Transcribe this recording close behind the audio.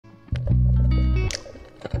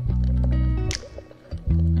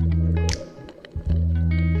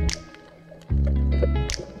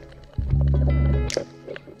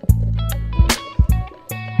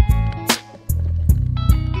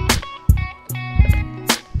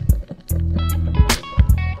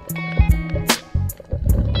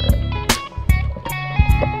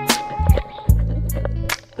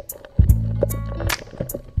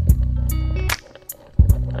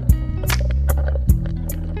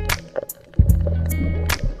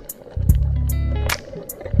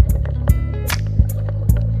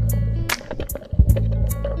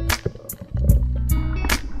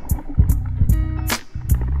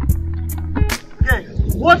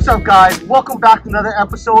What's up, guys? Welcome back to another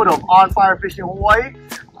episode of On Fire Fishing Hawaii.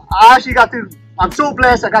 I'm so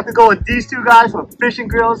blessed I got to go with these two guys from Fish N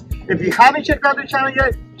Grillz. If you haven't checked out their channel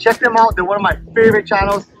yet, check them out. They're one of my favorite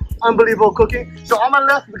channels. Unbelievable cooking. So on my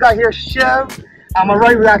left, we got here Chev. On my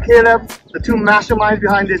right, we got Caleb, the two masterminds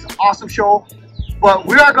behind this awesome show. But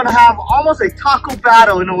we are gonna have almost a taco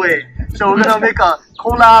battle in a way. So we're gonna make a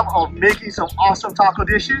collab of making some awesome taco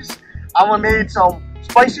dishes. I'm gonna make some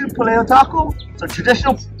spicy pulehu taco, some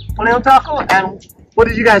traditional pulehu taco, and what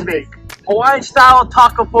did you guys make? Hawaiian style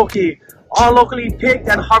taco poke, all locally picked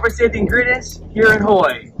and harvested ingredients here in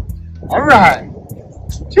Hawaii. Alright.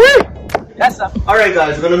 Yes, sir. Alright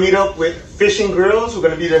guys, we're gonna meet up with Fish N Grillz. We're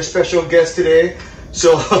gonna be their special guest today.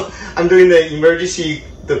 So I'm doing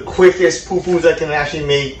the quickest poo-poos I can actually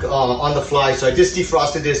make on the fly. So I just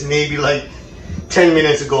defrosted this maybe like 10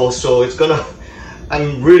 minutes ago. So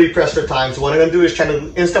I'm really pressed for time. So what I'm gonna do is try to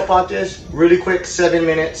Instapot this really quick, 7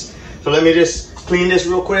 minutes. So let me just clean this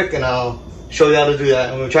real quick and I'll show you how to do that.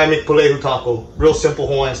 I'm gonna try and make pulehu taco, real simple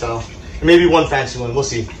Hawaiian style. And maybe one fancy one, we'll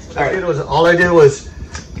see. All I did was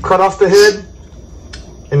cut off the head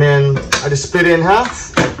and then I just split it in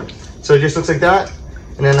half. So it just looks like that.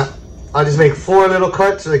 And then I'll just make 4 little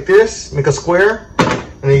cuts like this, make a square.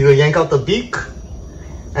 And then you yank out the beak.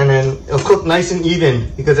 And then it'll cook nice and even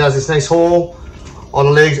because it has this nice hole. All the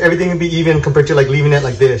legs, everything will be even compared to like leaving it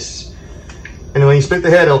like this. And then when you split the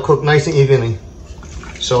head, it'll cook nice and evenly.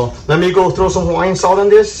 So let me go throw some Hawaiian salt on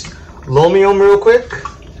this, lomi them real quick,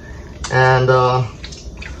 and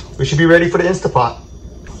we should be ready for the Instapot.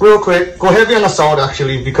 Real quick, go heavy on the salt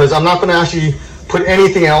actually, because I'm not gonna actually put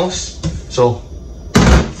anything else. So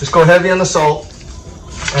just go heavy on the salt,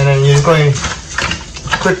 and then you're just going to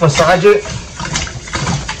quick massage it.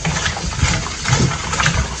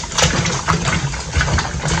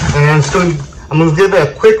 And I'm gonna give it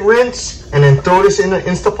a quick rinse and then throw this in the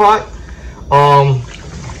Instapot.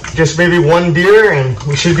 Just maybe 1 deer and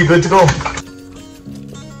we should be good to go.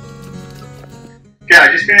 Okay,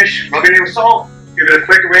 I just finished rubbing it with salt. Give it a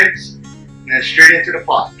quick rinse and then straight into the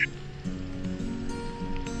pot.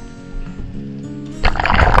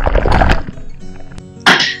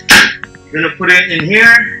 We're gonna put it in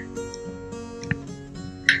here.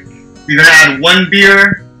 We're gonna add 1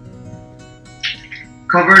 beer.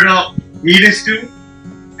 Cover it up, meat and stew,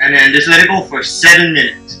 and then just let it go for 7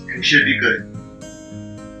 minutes, and it should be good.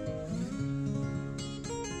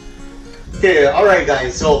 Okay, alright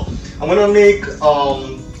guys, so I'm gonna make,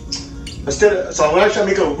 I'm gonna try to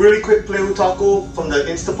make a really quick pulehu taco from the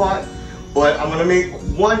Instapot, but I'm gonna make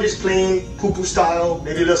one just plain poo-poo style,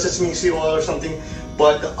 maybe a little sesame seed oil or something,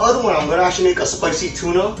 but the other one I'm gonna actually make a spicy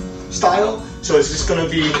tuna style, so it's just gonna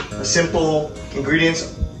be a simple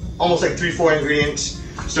ingredients, almost like 3-4 ingredients.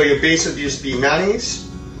 So your base would just be mayonnaise,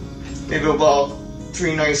 maybe about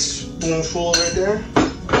 3 nice spoonfuls right there.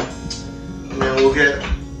 And then we'll get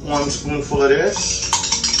 1 spoonful of this.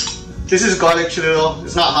 This is garlic cholula.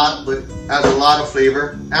 It's not hot, but adds a lot of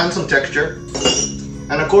flavor and some texture.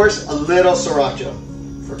 And of course, a little sriracha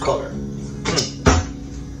for color.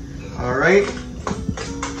 All right.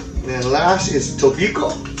 And then last is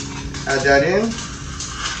tobiko. Add that in.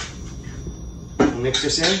 Mix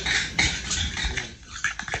this in.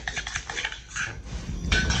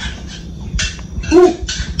 Woo!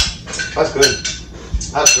 That's good.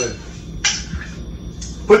 That's good.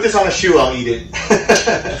 Put this on a shoe, I'll eat it.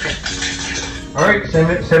 Alright,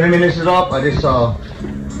 7 minutes is up. I just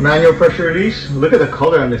manual pressure release. Look at the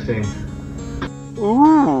color on this thing.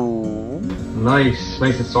 Ooh. Nice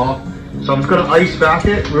and soft. So I'm just gonna ice back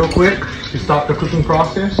it real quick to stop the cooking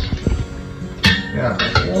process. Yeah,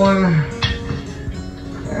 that's 1.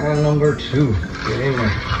 And number 2. Get in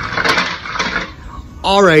there.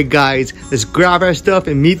 Alright guys, let's grab our stuff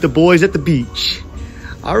and meet the boys at the beach.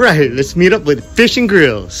 Alright, let's meet up with Fish N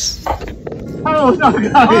Grillz. Oh, what's up,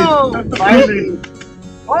 guys? Oh, finally.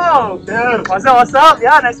 Oh, dude. What's up?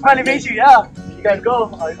 Yeah, nice to finally meet you. Yeah. You guys go.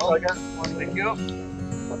 I guess. Thank you.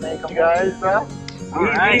 Well, thank you guys, bro.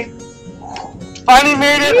 Alright. Finally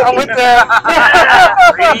made it. I went there.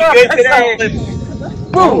 Pretty good today.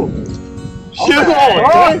 Boom. Shoot.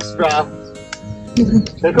 Thanks, bro.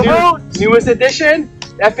 Check them out. Newest edition,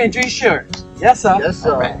 F&G shirt. Yes, sir. Yes,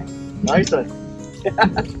 sir. Right. Nice one.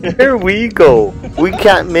 Here we go. We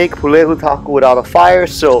can't make pulehu taco without a fire,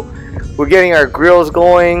 so we're getting our grills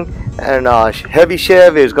going, and Heavy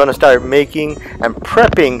Chev is going to start making and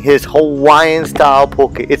prepping his Hawaiian style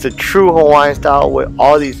poke. It's a true Hawaiian style with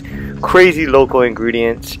all these crazy local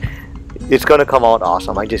ingredients. It's going to come out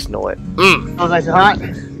awesome. I just know it. Smells nice and hot.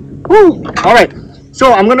 Woo! Alright,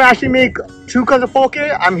 so I'm going to actually make 2 kinds of poke.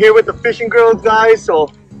 I'm here with the Fish N Grillz guys,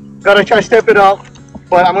 so gotta try to step it up.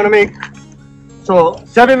 But I'm gonna make, so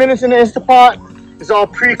 7 minutes in the Instapot. It's all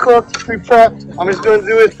pre-cooked, pre-prepped. I'm just gonna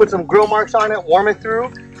do is put some grill marks on it, warm it through.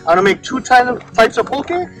 I'm gonna make two types of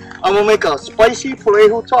poke. I'm gonna make a spicy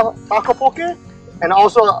pulehu taco poke, and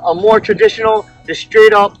also a more traditional, just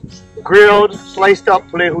straight up grilled, sliced up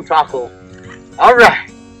pulehu taco. All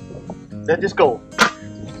right, let this go.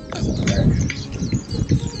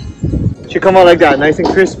 Should come out like that, nice and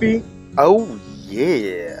crispy. Oh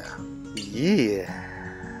yeah, yeah.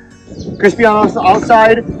 Crispy on the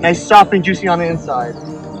outside, nice soft and juicy on the inside.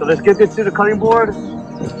 So let's get this to the cutting board,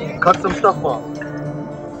 cut some stuff up.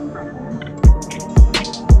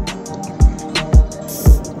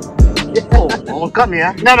 Oh, almost cut me,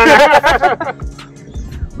 huh? No.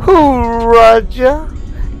 Who, Roger?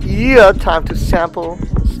 Yeah, time to sample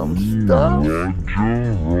some stuff.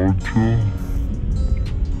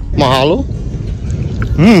 Mahalo.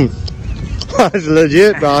 That's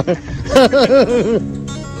legit, bro.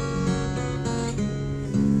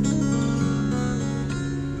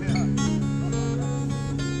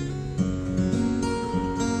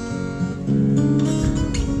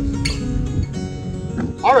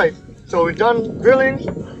 Alright, so we're done grilling,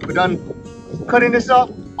 we're done cutting this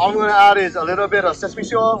up. All I'm gonna add is a little bit of sesame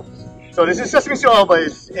seed oil. So this is sesame seed oil, but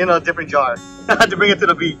it's in a different jar. I had to bring it to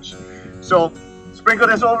the beach. So sprinkle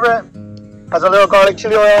this over it. Has a little garlic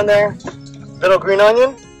chili oil in there, little green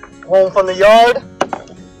onion, home from the yard,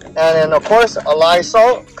 and then of course a lye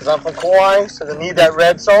salt, because I'm from Hawaii, so they need that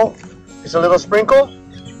red salt. Just a little sprinkle.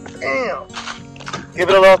 Bam. Give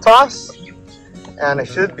it a little toss, and it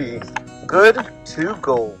should be good to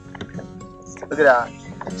go. Look at that.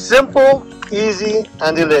 Simple, easy,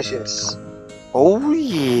 and delicious. Oh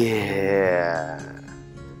yeah.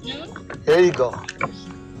 Here you go.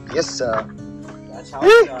 Yes, sir. That's how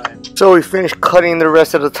it's done. So we finished cutting the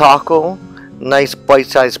rest of the taco. Nice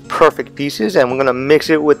bite-sized perfect pieces, and we're gonna mix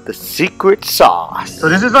it with the secret sauce. So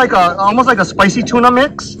this is like almost like a spicy tuna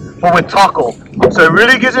mix, but with taco. So it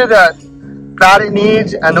really gives it that fat it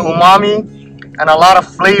needs and the umami and a lot of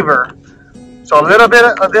flavor. So a little bit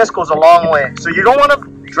of this goes a long way. So you don't want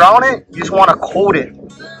to drown it, you just want to coat it.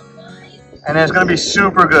 And then it's going to be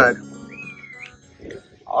super good.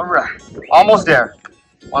 All right, almost there.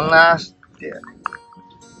 One last dip.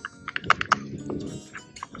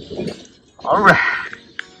 All right.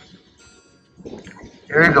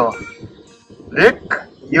 Here you go. Lick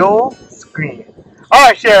your screen. All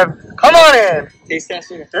right, Chef, come on in. Taste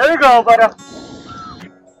tester. There you go, brother.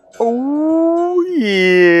 Oh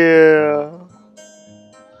yeah.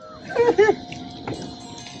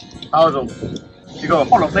 Awesome. You go.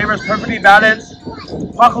 Oh, the flavor is perfectly balanced.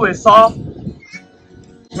 Taco is soft.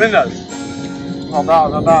 Windows. Not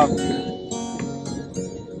bad.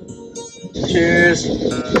 Cheers.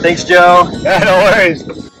 Thanks, Joe. Yeah, no worries.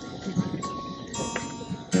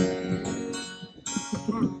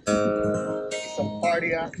 Some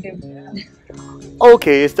party action.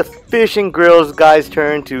 Okay, it's the Fish N Grillz guys'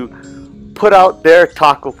 turn to put out their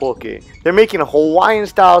taco poke. They're making a Hawaiian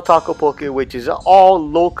style taco poke, which is all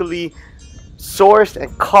locally sourced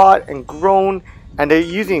and caught and grown, and they're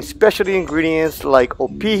using specialty ingredients like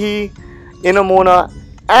opihi, inamona,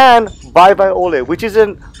 and baibai, which is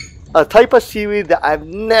a type of seaweed that I've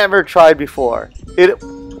never tried before. It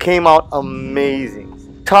came out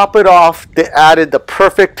amazing. Top it off, they added the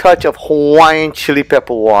perfect touch of Hawaiian chili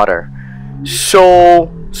pepper water. So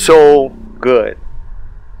good.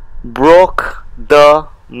 Broke the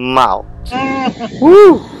mouth.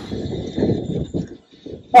 Woo!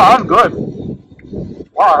 Wow, that's good.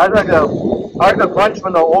 Wow, I like the crunch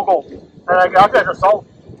from the ogo, and I like the salt.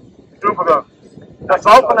 Super good. The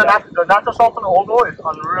salt from the natural salt from the ogo is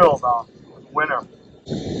unreal, man. Winner.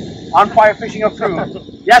 On fire fishing approved.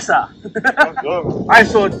 Yes, sir. That's good. Alright,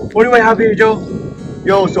 so what do I have here, Joe?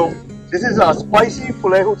 Yo, so this is a spicy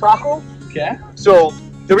pulehu taco. Okay. So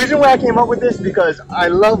the reason why I came up with this is because I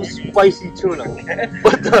love spicy tuna,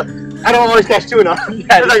 but I don't always catch tuna.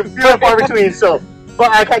 There's like few and far between. So,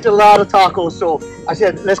 but I catch a lot of tacos. So I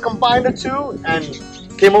said let's combine the two, and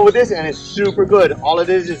came up with this, and it's super good. All it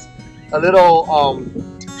is a little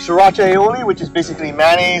sriracha aioli, which is basically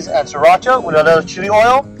mayonnaise and sriracha with a little chili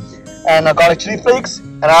oil and garlic chili flakes,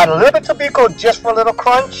 and I add a little bit of pico just for a little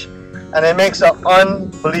crunch, and it makes an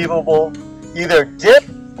unbelievable either dip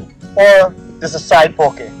or just a side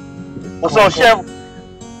poke. Well, so Chef,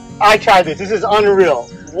 I tried this. This is unreal.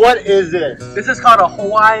 What is this? This is called a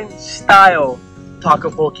Hawaiian style taco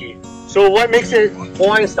poke. So what makes it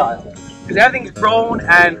Hawaiian style? Because everything's grown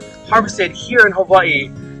and harvested here in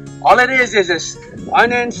Hawaii. All it is this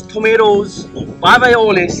onions, tomatoes,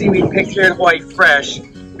 baibai seaweed picked here in Hawaii fresh.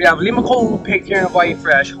 We have limakohu picked here in Hawaii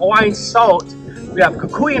fresh, Hawaiian salt, we have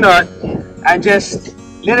kukui nut, and just a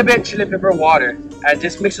little bit chili pepper water. And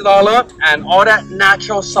just mix it all up, and all that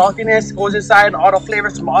natural saltiness goes inside, all the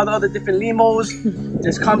flavors from all the other different limos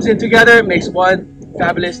just comes in together, makes one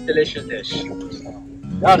fabulous, delicious dish.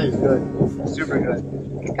 That is good. Super good.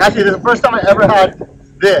 Actually, this is the first time I ever had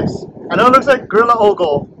this. I know it looks like gorilla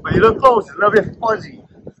ogo, but you look close, it's a little bit fuzzy.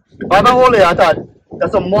 Baba ole, I thought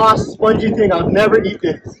that's a moss spongy thing. I've never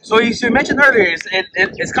eaten it. So you mentioned earlier,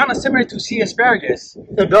 it's kind of similar to sea asparagus.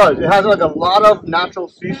 It does. It has like a lot of natural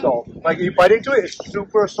sea salt. Like you bite into it, it's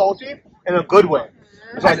super salty in a good way.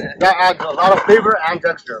 It's like that adds a lot of flavor and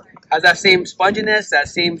texture. Has that same sponginess, that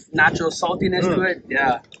same natural saltiness to it.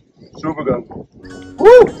 Yeah. Super good.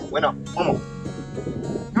 Woo! Bueno.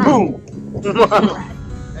 Boom.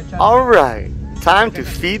 All right, time to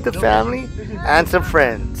feed the family and some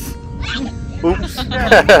friends. Oops.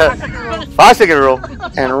 5-second rule.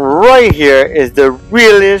 And right here is the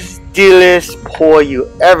realest, dealest pour you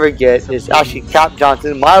ever get. It's actually Cap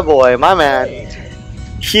Johnson, my boy, my man.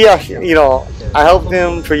 He actually, you know, I helped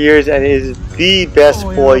him for years, and it is the best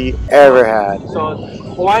pour you ever had. So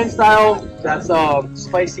Hawaiian style, that's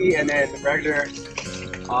spicy, and then regular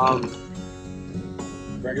style.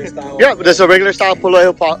 Yeah, but there's a regular style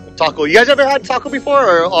pulehu taco. You guys ever had taco before,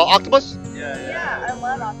 or octopus? Yeah, I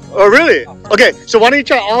love octopus. Oh, really? Okay, so why don't you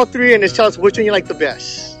try all three and just tell us which one you like the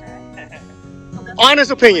best?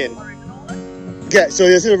 Honest opinion. Yeah, so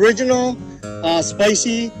this is original,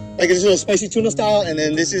 spicy, like this is a spicy tuna style, and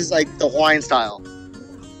then this is like the Hawaiian style.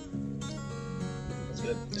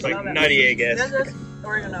 It's like nutty, I guess. This is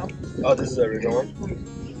original. Oh, this is the original one?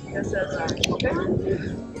 This is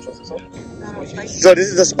spicy. So this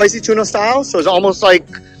is the spicy tuna style, so it's almost like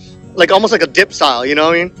almost like a dip style, you know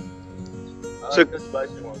what I mean? So,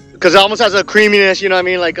 because it almost has a creaminess, you know what I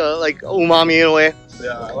mean, like umami in a way.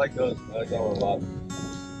 Yeah, I like those. I like that one a lot.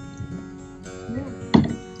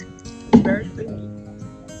 Very sweet.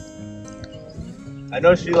 I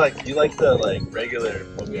know you like the regular.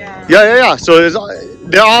 Yeah. Yeah. So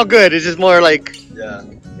they're all good. It's just more like. Yeah.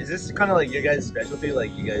 Is this kind of like your guys' specialty? Like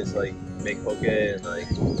you guys like make poke and like.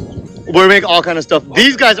 We make all kind of stuff.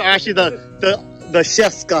 These guys are actually the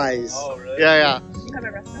chef's guys. Oh really? Yeah. You have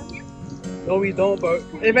a restaurant here? No, we don't. But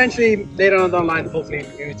eventually, later on down the line, hopefully,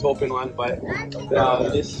 we need to open one. But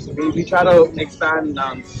we try to expand.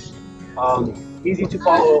 Easy to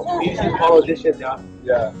follow dishes. Yeah.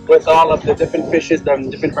 Yeah. With all of the different fishes, the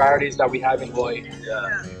different varieties that we have in Hawaii.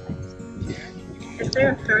 Yeah. Is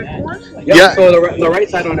there a third one? Yeah. So the right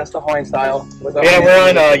side one, that's the Hawaiian style. Yeah, we're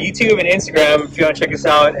on YouTube and Instagram if you want to check us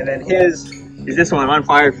out. And then his is this one, On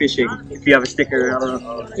Fire Fishing. If you have a sticker, I don't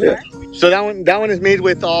know. Yeah. So that one is made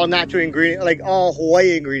with all natural ingredients, like all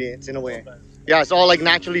Hawaii ingredients in a way. Yeah, it's all like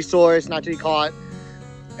naturally sourced, naturally caught,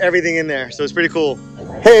 everything in there. So it's pretty cool.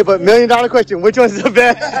 Hey, but $1 million question, which one's the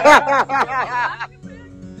best?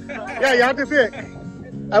 Yeah, you have to pick.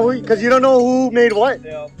 Because you don't know who made what.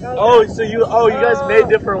 Yeah. Oh, so you guys made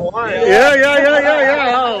different ones.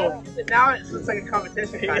 Yeah. Oh. Now it looks like a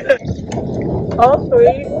competition kind of. All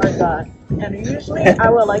three are good. And usually I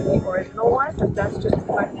will like the original one because that's just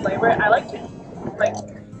my flavor. I like to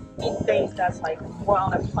eat things that's like more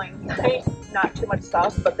on a plain plate, not too much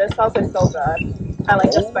sauce, but this sauce is so good. I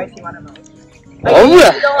like the spicy one the most. Like,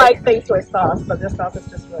 I don't like things with sauce, but this sauce is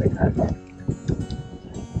just really good.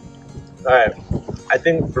 Alright, I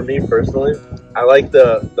think for me personally, I like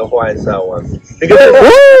the Hawaiian style one. Because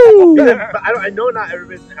I know not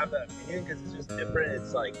everybody's gonna have that opinion because it's just different.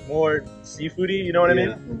 It's like more seafoody, you know what I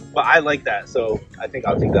mean? But I like that, so I think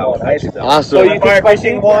I'll take that one. Awesome. So you think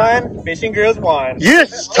Fishing won, Fish N Grillz won.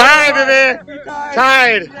 Yes, tied, baby.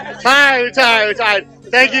 Tied.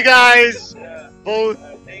 Thank you guys. Both.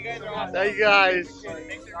 Thank you guys.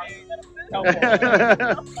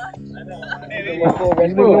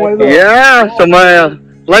 Yeah, so my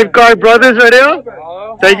lifeguard brothers right here.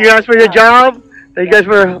 Thank you guys for your job. Thank you guys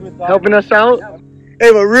for helping us out.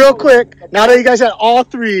 Hey, but real quick, now that you guys had all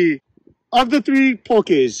three of the three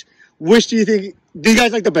pokés, which do you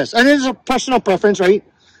guys like the best? And it's a personal preference, right?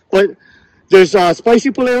 But there's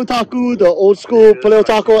spicy pulehu taco, the old school pulehu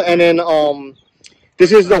taco, and then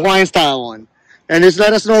this is the Hawaiian style one. And just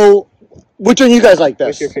let us know which one you guys like best.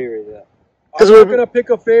 What's your favorite? Yeah. I'm not gonna pick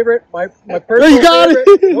a favorite. My personal you got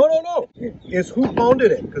favorite. it. No. Is who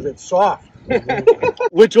pounded it because it's soft.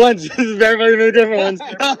 Which ones? Very different ones.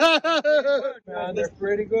 Man, they're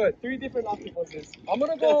pretty good. 3 different octopuses. I'm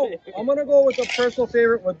gonna go with a personal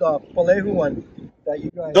favorite with the pulehu one that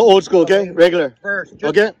you guys. The old school, okay, regular. First,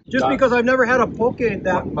 just because I've never had a poke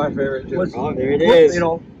that My favorite too. was, there it is. you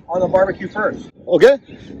know, on the barbecue first. Okay.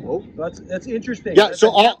 That's interesting. Yeah. That's So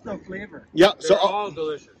a all. depth of flavor. Yeah. So They're all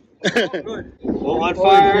delicious. On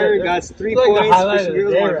fire got 3 points. Fish N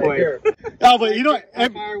Grillz 1 point. No, but you know,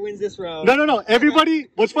 Fire wins this round. no. Everybody,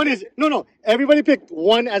 what's funny is, everybody picked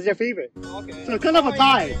one as their favorite. Okay. So it's kind of a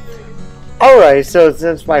tie. Alright, so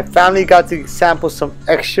since my family got to sample some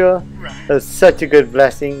extra, it was such a good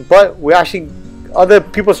blessing. But we actually, other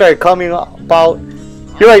people started coming about,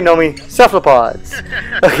 you're right, Nomi, cephalopods.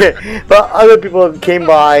 Okay, but other people came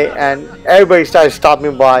by and everybody started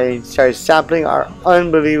stopping by and started sampling our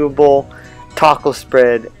unbelievable taco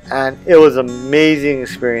spread, and it was an amazing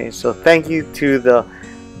experience. So thank you to the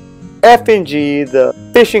F&G, the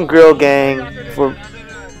Fish N Grill gang, for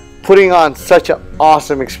putting on such an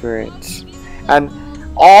awesome experience. And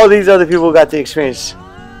all these other people got to experience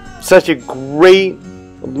such a great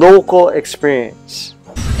local experience.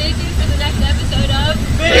 Stay tuned for the next episode of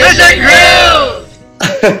Fish N Grillz!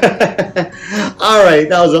 Alright,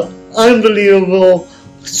 that was an unbelievable,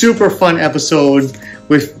 super fun episode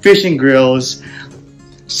with Fish N Grillz.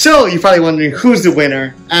 So, you're probably wondering who's the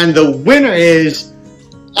winner. And the winner is,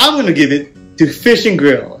 I'm going to give it to Fish N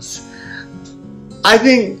Grillz. I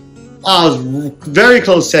think I was very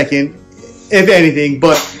close second, if anything.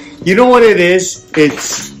 But you know what it is?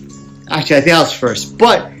 It's, actually I think I was first.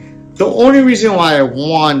 But the only reason why I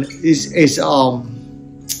won is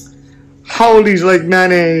Howley's like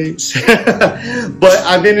mayonnaise. But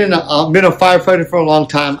I've been a firefighter for a long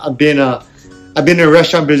time. I've been in a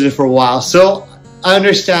restaurant business for a while, so I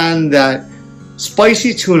understand that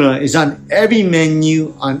spicy tuna is on every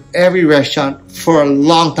menu, on every restaurant for a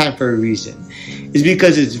long time for a reason. It's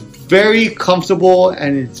because it's very comfortable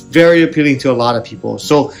and it's very appealing to a lot of people.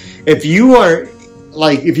 So if you're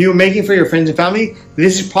making for your friends and family,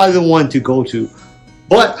 this is probably the one to go to.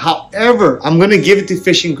 But however, I'm going to give it to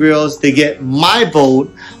Fish N Grillz. They get my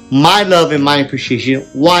vote, my love, and my appreciation.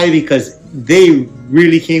 Why? Because they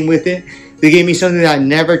really came with it. They gave me something that I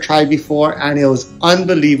never tried before, and it was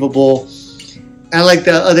unbelievable. And like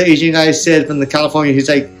the other Asian guy said from the California, he's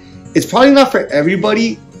like, it's probably not for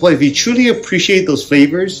everybody, but if you truly appreciate those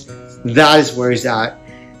flavors, that is where it's at.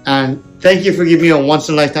 And thank you for giving me a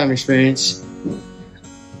once-in-a-lifetime experience.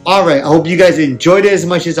 Alright, I hope you guys enjoyed it as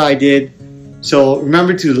much as I did. So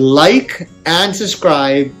remember to like and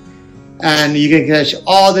subscribe, and you can catch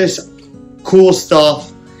all this cool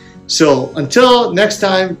stuff. So until next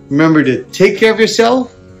time, remember to take care of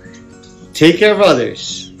yourself, take care of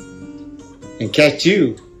others, and catch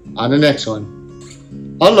you on the next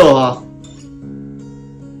one. Aloha.